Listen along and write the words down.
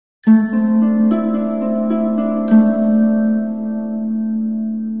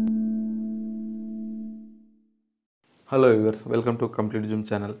Hello viewers, welcome to Complete Gym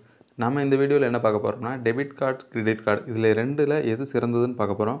channel. நாம இந்த வீடியோல என்ன பார்க்க போறோம்னா டெபிட் கார்டு, கிரெடிட் கார்டு இதுல ரெண்டுல எது சிறந்ததுன்னு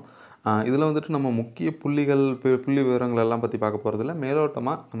பார்க்க போறோம். இதுல வந்துட்டு நம்ம முக்கிய புள்ளி விவரங்கள் எல்லாம் பத்தி பார்க்க போறது இல்ல.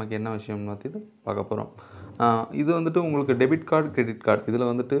 மேலோட்டமா நமக்கு என்ன விஷயம் பத்தி பார்க்க போறோம். இது வந்துட்டு உங்களுக்கு டெபிட் கார்டு, கிரெடிட் கார்டு இதுல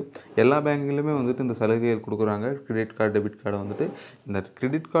வந்துட்டு எல்லா பேங்க்லயுமே வந்துட்டு இந்த சலுகைகள் கொடுக்குறாங்க. கிரெடிட் கார்டு, டெபிட் கார்டு வந்துட்டு இந்த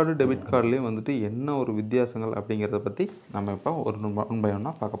கிரெடிட் கார்டு, டெபிட் கார்டுலயே வந்துட்டு என்ன ஒரு வித்தியாசங்கள் அப்படிங்கறத பத்தி நம்ம இப்ப ஒன் பை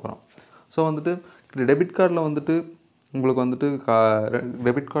ஒன்னா பார்க்க போறோம். ஸோ வந்துட்டு டெபிட் கார்டில் வந்துட்டு உங்களுக்கு வந்துட்டு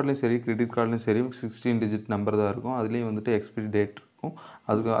டெபிட் கார்ட்லேயும் சரி கிரெடிட் கார்ட்லேயும் சரி 16 டிஜிட் நம்பர் தான் இருக்கும். அதுலேயும் வந்துட்டு எக்ஸ்பிரி டேட் இருக்கும்.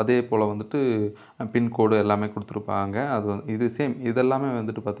 அதே போல் வந்துட்டு பின்கோடு எல்லாமே கொடுத்துருப்பாங்க. இது சேம் இதெல்லாமே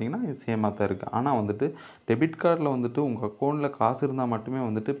வந்துட்டு பார்த்திங்கன்னா இது சேமாக தான் இருக்குது. ஆனால் வந்துட்டு டெபிட் கார்டில் வந்துட்டு உங்கள் அக்கௌண்ட்டில் காசு இருந்தால் மட்டுமே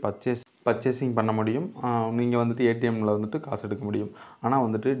வந்துட்டு பர்ச்சேசிங் பண்ண முடியும். நீங்கள் வந்துட்டு ஏடிஎம்மில் வந்துட்டு காசு எடுக்க முடியும். ஆனால்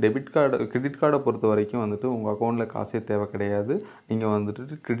வந்துட்டு கிரெடிட் கார்டை பொறுத்த வரைக்கும் வந்துட்டு உங்கள் அக்கௌண்ட்டில் காசே தேவை கிடையாது. நீங்கள்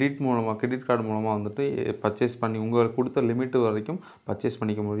வந்துட்டு கிரெடிட் கார்டு மூலமாக வந்துட்டு பர்ச்சேஸ் பண்ணி உங்களுக்கு கொடுத்த லிமிட்டு வரைக்கும் பர்ச்சேஸ்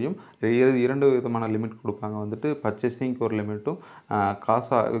பண்ணிக்க முடியும். இரண்டு விதமான லிமிட் கொடுப்பாங்க. வந்துட்டு பர்ச்சேசிங்க்கு ஒரு லிமிட்டும்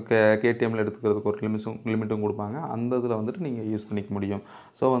ஏடிஎம்மில் எடுத்துக்கிறதுக்கு ஒரு லிமிட்டும் கொடுப்பாங்க. அந்த இதில் வந்துட்டு நீங்கள் யூஸ் பண்ணிக்க முடியும்.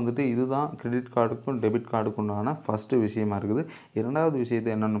 ஸோ வந்துட்டு இதுதான் கிரெடிட் கார்டுக்கும் டெபிட் கார்டுக்குண்டான ஃபஸ்ட்டு விஷயமா இருக்குது. இரண்டாவது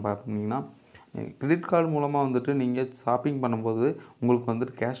விஷயத்தை என்னென்னு பார்த்தீங்கன்னா கிரெடிட் கார்டு மூலமாக வந்துட்டு நீங்கள் ஷாப்பிங் பண்ணும்போது உங்களுக்கு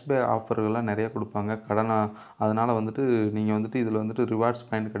வந்துட்டு கேஷ்பேக் ஆஃபர்கள்லாம் நிறையா கொடுப்பாங்க. அதனால் வந்துட்டு நீங்கள் வந்துட்டு இதில் வந்துட்டு ரிவார்ட்ஸ்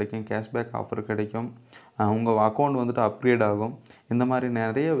பாயிண்ட் கிடைக்கும், கேஷ்பேக் ஆஃபர் கிடைக்கும், உங்கள் அக்கௌண்ட் வந்துட்டு அப்கிரேட் ஆகும். இந்த மாதிரி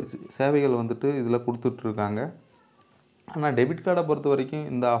நிறைய சேவைகள் வந்துட்டு இதில் கொடுத்துட்ருக்காங்க. ஆனால் டெபிட் கார்டை பொறுத்த வரைக்கும்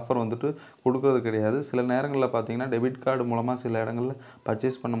இந்த ஆஃபர் வந்துட்டு கொடுக்கறது கிடையாது. சில நேரங்களில் பார்த்தீங்கன்னா டெபிட் கார்டு மூலமாக சில இடங்களில்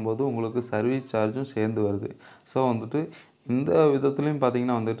பர்ச்சேஸ் பண்ணும்போது உங்களுக்கு சர்வீஸ் சார்ஜும் சேர்ந்து வருது. ஸோ வந்துட்டு இந்த விதத்துலையும்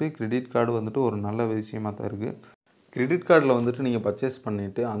பார்த்தீங்கன்னா வந்துட்டு கிரெடிட் கார்டு வந்துட்டு ஒரு நல்ல விஷயமாக தான் இருக்குது. கிரெடிட் கார்டில் வந்துட்டு நீங்கள் பர்ச்சேஸ்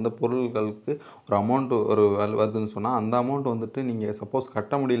பண்ணிவிட்டு அந்த பொருட்களுக்கு ஒரு அமௌண்ட்டு வருதுன்னு சொன்னால் அந்த அமௌண்ட் வந்துட்டு நீங்கள் சப்போஸ்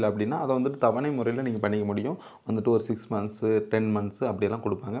கட்ட முடியல அப்படின்னா அதை வந்துட்டு தவணை முறையில் நீங்கள் பண்ணிக்க முடியும். வந்துட்டு ஒரு 6 மந்த்ஸு 10 மந்த்ஸு அப்படியெல்லாம்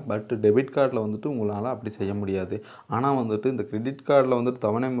கொடுப்பாங்க. பட் டெபிட் கார்டில் வந்துட்டு உங்களால் அப்படி செய்ய முடியாது. ஆனால் வந்துட்டு இந்த கிரெடிட் கார்டில் வந்துட்டு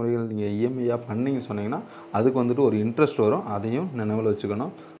தவணை முறைகள் நீங்கள் இஎம்ஐயாக பண்ணிங்க சொன்னீங்கன்னா அதுக்கு வந்துட்டு ஒரு இன்ட்ரெஸ்ட் வரும். அதையும் நினைவில்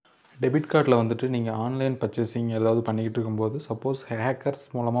வச்சுக்கணும். டெபிட் கார்டில் வந்துட்டு நீங்கள் ஆன்லைன் பர்ச்சேசிங் ஏதாவது பண்ணிக்கிட்டு இருக்கும்போது சப்போஸ் ஹேக்கர்ஸ்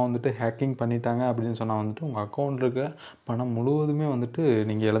மூலமாக வந்துட்டு ஹேக்கிங் பண்ணிட்டாங்க அப்படின்னு சொன்னால் வந்துட்டு உங்கள் அக்கௌண்ட் இருக்க பணம் முழுவதுமே வந்துட்டு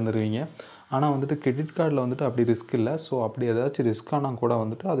நீங்கள் இழந்துருவீங்க. ஆனால் வந்துட்டு கிரெடிட் கார்டில் வந்துட்டு அப்படி ரிஸ்க் இல்லை. ஸோ அப்படி ஏதாச்சும் ரிஸ்க் ஆனால் கூட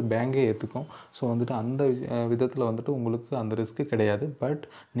வந்துட்டு அது பேங்கே ஏற்றுக்கும். ஸோ வந்துட்டு அந்த விதத்தில் வந்துட்டு உங்களுக்கு அந்த ரிஸ்க்கு கிடையாது. பட்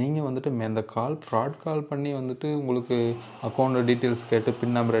நீங்கள் வந்துட்டு இந்த ஃப்ராட் கால் பண்ணி வந்துட்டு உங்களுக்கு அக்கௌண்ட் டீட்டெயில்ஸ் கேட்டு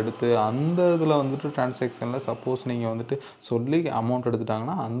பின் நம்பர் எடுத்து அந்த இதில் வந்துட்டு டிரான்சாக்ஷனில் சப்போஸ் நீங்கள் வந்துட்டு சொல்லி அமௌண்ட்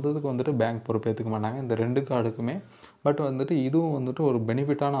எடுத்துட்டாங்கன்னா அந்த இதுக்கு வந்துட்டு பேங்க் பொறுப்பு ஏற்றுக்க மாட்டாங்க இந்த 2 கார்டுக்குமே. பட் வந்துட்டு இதுவும் வந்துட்டு ஒரு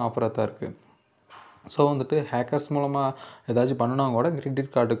பெனிஃபிட்டான ஆஃபராக தான் இருக்குது. ஸோ வந்துட்டு ஹேக்கர்ஸ் மூலமாக ஏதாச்சும் பண்ணினா கூட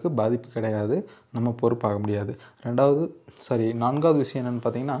கிரெடிட் கார்டுக்கு பாதிப்பு கிடையாது, நம்ம பொறுப்பாக முடியாது. நான்காவது விஷயம் என்னென்னு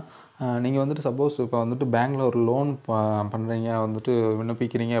பார்த்தீங்கன்னா நீங்கள் வந்துட்டு சப்போஸ் இப்போ வந்துட்டு பேங்க்கில் ஒரு லோன் பண்ணுறீங்க வந்துட்டு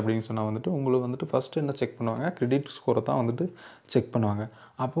விண்ணப்பிக்கிறீங்க அப்படின்னு சொன்னால் வந்துட்டு உங்களுக்கு வந்துட்டு ஃபஸ்ட்டு என்ன செக் பண்ணுவாங்க, கிரெடிட் ஸ்கோரை தான் வந்துட்டு செக் பண்ணுவாங்க.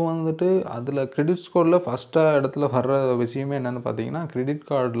 அப்போ வந்துட்டு அதில் கிரெடிட் ஸ்கோரில் ஃபஸ்ட்டாக இடத்துல வர்ற விஷயமே என்னென்னு பார்த்தீங்கன்னா கிரெடிட்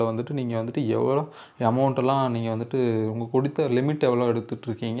கார்டில் வந்துட்டு நீங்கள் வந்துட்டு எவ்வளோ அமௌண்ட்டெல்லாம் நீங்கள் வந்துட்டு உங்கள் கொடுத்த லிமிட் எவ்வளோ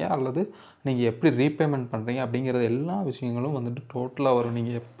எடுத்துகிட்ருக்கீங்க அல்லது நீங்கள் எப்படி ரீபேமெண்ட் பண்ணுறீங்க அப்படிங்கிறது எல்லா விஷயங்களும் வந்துட்டு டோட்டலாக வரும்.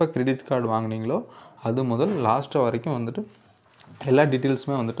 நீங்கள் எப்போ கிரெடிட் கார்டு வாங்கினீங்களோ அது முதல் லாஸ்ட்டாக வரைக்கும் வந்துட்டு எல்லா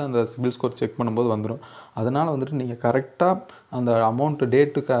டீட்டெயில்ஸுமே வந்துட்டு அந்த சிபில் ஸ்கோர் செக் பண்ணும்போது வந்துடும். அதனால் வந்துட்டு நீங்கள் கரெக்டாக அந்த அமௌண்ட்டு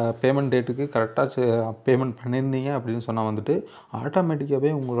பேமெண்ட் டேட்டுக்கு கரெக்டாக பேமெண்ட் பண்ணியிருந்தீங்க அப்படின்னு சொன்னால் வந்துட்டு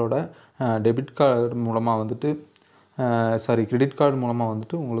ஆட்டோமேட்டிக்காகவே உங்களோட டெபிட் கார்டு மூலமாக வந்துட்டு கிரெடிட் கார்டு மூலமாக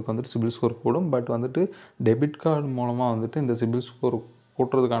வந்துட்டு உங்களுக்கு வந்துட்டு சிபில் ஸ்கோர் கூடும். பட் வந்துட்டு டெபிட் கார்டு மூலமாக வந்துட்டு இந்த சிபில் ஸ்கோர்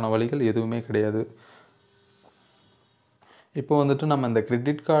கூட்டுறதுக்கான வழிகள் எதுவுமே கிடையாது. இப்போ வந்துட்டு நம்ம இந்த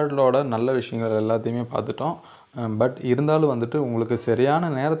கிரெடிட் கார்டோட நல்ல விஷயங்கள் எல்லாத்தையுமே பார்த்துட்டோம். பட் இருந்தாலும் வந்துட்டு உங்களுக்கு சரியான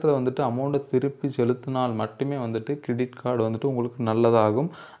நேரத்தில் வந்துட்டு அமௌண்ட்டை திருப்பி செலுத்தினால் மட்டுமே வந்துட்டு கிரெடிட் கார்டு வந்துட்டு உங்களுக்கு நல்லதாகும்.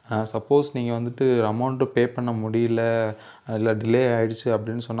 சப்போஸ் நீங்கள் வந்துட்டு அமௌண்ட்டு பே பண்ண முடியல இல்லை டிலே ஆகிடுச்சு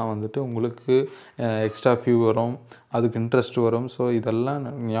அப்படின்னு சொன்னால் வந்துட்டு உங்களுக்கு எக்ஸ்ட்ரா ஃபியூ வரும், அதுக்கு இன்ட்ரெஸ்ட் வரும். ஸோ இதெல்லாம்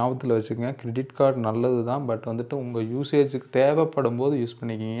ஞாபகத்தில் வச்சுக்கோங்க. கிரெடிட் கார்டு நல்லது தான், பட் வந்துட்டு உங்கள் யூசேஜுக்கு தேவைப்படும் போது யூஸ்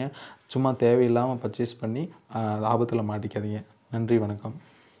பண்ணிக்கிங்க. சும்மா தேவையில்லாமல் பர்ச்சேஸ் பண்ணி ஆபத்தில் மாட்டிக்காதீங்க. நன்றி, வணக்கம்.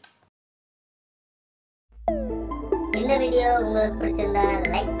 இந்த வீடியோ உங்களுக்கு பிடிச்சிருந்தா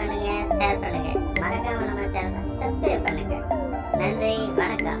லைக் பண்ணுங்க, ஷேர் பண்ணுங்க, மறக்காம நம்ம சேனலை சப்ஸ்கிரைப் பண்ணுங்க. நன்றி,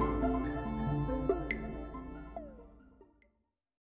 வணக்கம்.